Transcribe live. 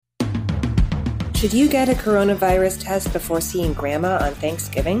Should you get a coronavirus test before seeing Grandma on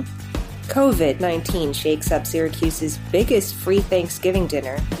Thanksgiving? COVID-19 shakes up Syracuse's biggest free Thanksgiving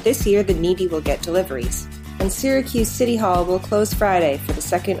dinner. This year, the needy will get deliveries. And Syracuse City Hall will close Friday for the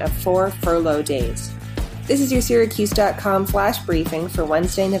second of 4 furlough days. This is your Syracuse.com flash briefing for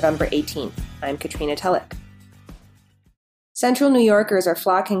Wednesday, November 18th. I'm Katrina Telek. Central New Yorkers are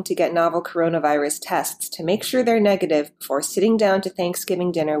flocking to get novel coronavirus tests to make sure they're negative before sitting down to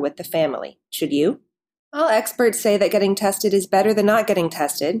Thanksgiving dinner with the family. Should you? All experts say that getting tested is better than not getting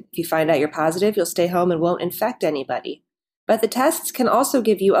tested. If you find out you're positive, you'll stay home and won't infect anybody. But the tests can also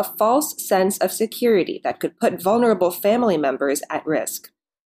give you a false sense of security that could put vulnerable family members at risk.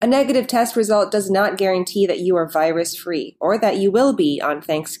 A negative test result does not guarantee that you are virus-free or that you will be on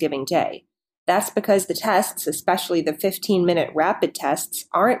Thanksgiving Day. That's because the tests, especially the 15-minute rapid tests,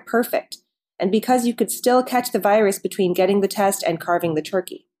 aren't perfect, and because you could still catch the virus between getting the test and carving the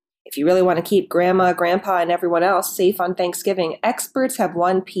turkey. If you really want to keep Grandma, Grandpa, and everyone else safe on Thanksgiving, experts have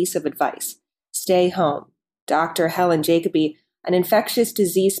one piece of advice. Stay home. Dr. Helen Jacoby, an infectious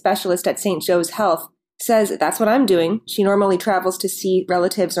disease specialist at St. Joe's Health, says that's what I'm doing. She normally travels to see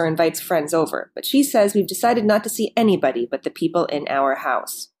relatives or invites friends over, but she says we've decided not to see anybody but the people in our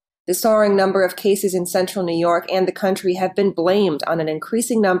house. The soaring number of cases in central New York and the country have been blamed on an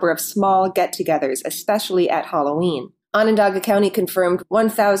increasing number of small get-togethers, especially at Halloween. Onondaga County confirmed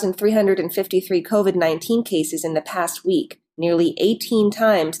 1,353 COVID-19 cases in the past week, nearly 18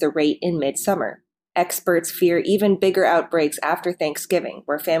 times the rate in midsummer. Experts fear even bigger outbreaks after Thanksgiving,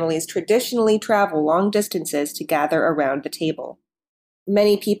 where families traditionally travel long distances to gather around the table.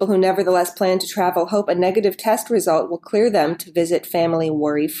 Many people who nevertheless plan to travel hope a negative test result will clear them to visit family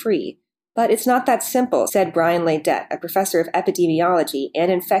worry-free. But it's not that simple, said Brian Ledet, a professor of epidemiology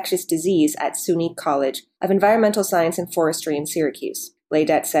and infectious disease at SUNY College of Environmental Science and Forestry in Syracuse.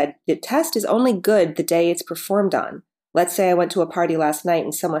 Ledet said, the test is only good the day it's performed on. Let's say I went to a party last night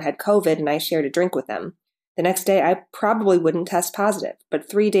and someone had COVID and I shared a drink with them. The next day I probably wouldn't test positive, but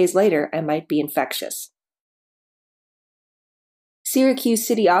 3 days later I might be infectious. Syracuse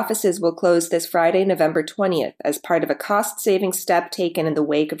city offices will close this Friday, November 20th, as part of a cost-saving step taken in the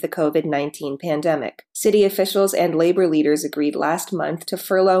wake of the COVID-19 pandemic. City officials and labor leaders agreed last month to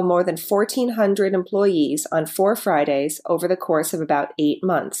furlough more than 1,400 employees on 4 Fridays over the course of about 8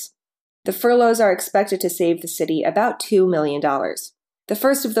 months. The furloughs are expected to save the city about $2 million. The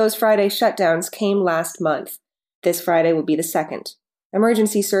first of those Friday shutdowns came last month. This Friday will be the second.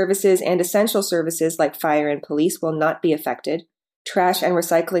 Emergency services and essential services like fire and police will not be affected. Trash and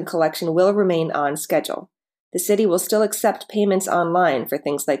recycling collection will remain on schedule. The city will still accept payments online for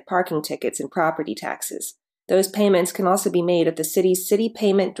things like parking tickets and property taxes. Those payments can also be made at the city's city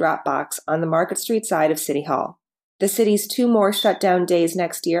payment drop box on the Market Street side of City Hall. The city's 2 more shutdown days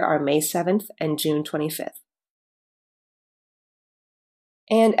next year are May 7th and June 25th.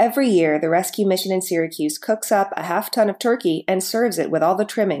 And every year, the rescue mission in Syracuse cooks up a half-ton of turkey and serves it with all the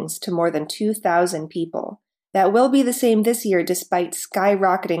trimmings to more than 2,000 people. That will be the same this year despite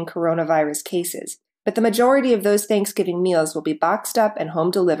skyrocketing coronavirus cases, but the majority of those Thanksgiving meals will be boxed up and home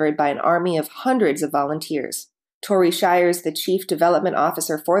delivered by an army of hundreds of volunteers. Tori Shires, the chief development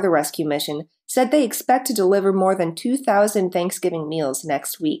officer for the rescue mission, said they expect to deliver more than 2,000 Thanksgiving meals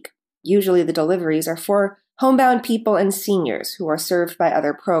next week. Usually the deliveries are for homebound people and seniors who are served by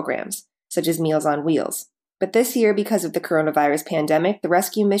other programs, such as Meals on Wheels. But this year, because of the coronavirus pandemic, the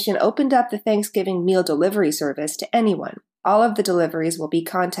rescue mission opened up the Thanksgiving meal delivery service to anyone. All of the deliveries will be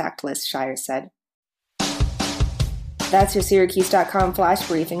contactless, Shires said. That's your Syracuse.com flash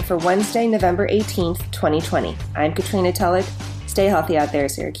briefing for Wednesday, November 18th, 2020. I'm Katrina Telek. Stay healthy out there,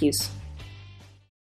 Syracuse.